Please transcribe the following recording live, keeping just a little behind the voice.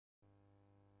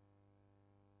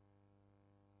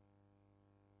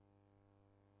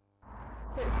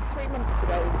So it was 3 months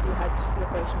ago you had the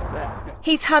operation, was it?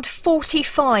 He's had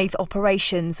 45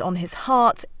 operations on his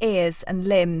heart, ears and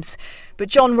limbs. But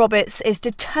John Roberts is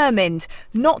determined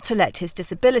not to let his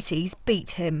disabilities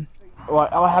beat him. Well,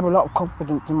 I have a lot of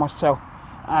confidence in myself,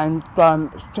 and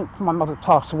since my mother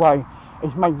passed away,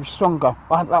 it's made me stronger.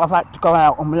 I've had to go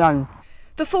out on my own.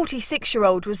 The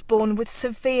 46-year-old was born with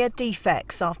severe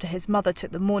defects after his mother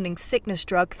took the morning sickness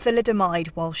drug Thalidomide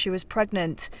while she was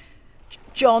pregnant.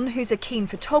 John, who's a keen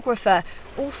photographer,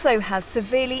 also has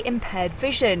severely impaired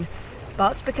vision.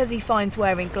 But because he finds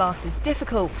wearing glasses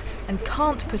difficult and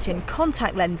can't put in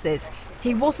contact lenses,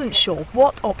 he wasn't sure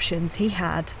what options he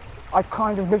had. I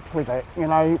kind of lived with it, you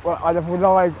know. I've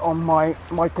relied on my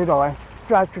good eye.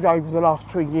 Gradually over the last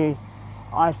 3 years,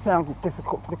 I found it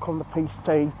difficult to look on the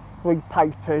PC, read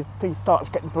papers, things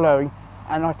started getting blurry,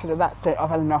 and I said, that's it, I've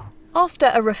had enough. After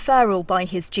a referral by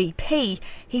his GP,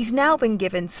 he's now been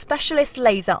given specialist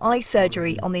laser eye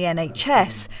surgery on the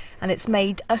NHS, and it's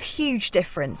made a huge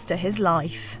difference to his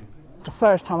life. It's the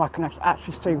first time I can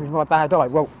actually see with my bad eye.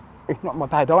 Well, it's not my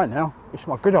bad eye now, it's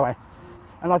my good eye.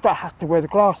 And I don't have to wear the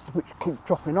glasses which keep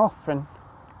dropping off, and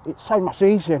it's so much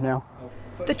easier now.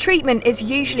 The treatment is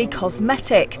usually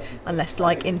cosmetic, unless,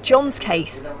 like in John's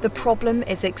case, the problem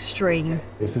is extreme.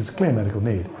 This is a clear medical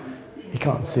need. He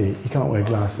can't see, he can't wear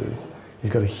glasses,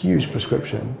 he's got a huge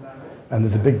prescription, and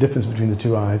there's a big difference between the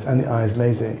two eyes, and the eye is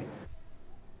lazy.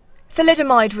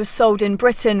 Thalidomide was sold in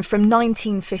Britain from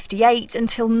 1958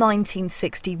 until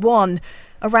 1961.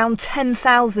 Around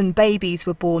 10,000 babies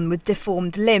were born with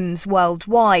deformed limbs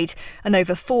worldwide, and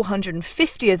over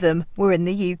 450 of them were in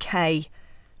the UK.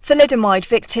 Thalidomide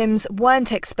victims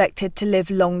weren't expected to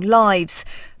live long lives,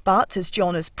 but as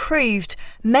John has proved,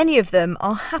 many of them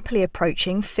are happily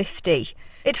approaching 50.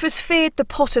 It was feared the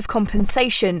pot of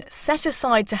compensation set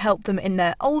aside to help them in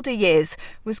their older years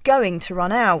was going to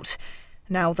run out.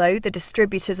 Now, though, the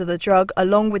distributors of the drug,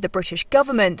 along with the British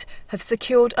government, have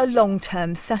secured a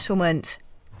long-term settlement.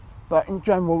 But in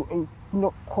general, it's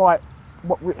not quite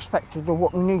what we expected or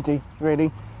what we needed,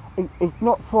 really. It's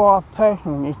not for our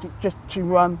personal needs, it's just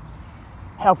to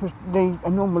help us lead a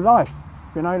normal life,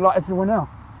 you know, like everyone else.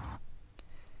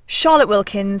 Charlotte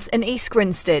Wilkins in East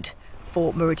Grinstead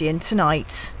for Meridian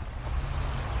Tonight.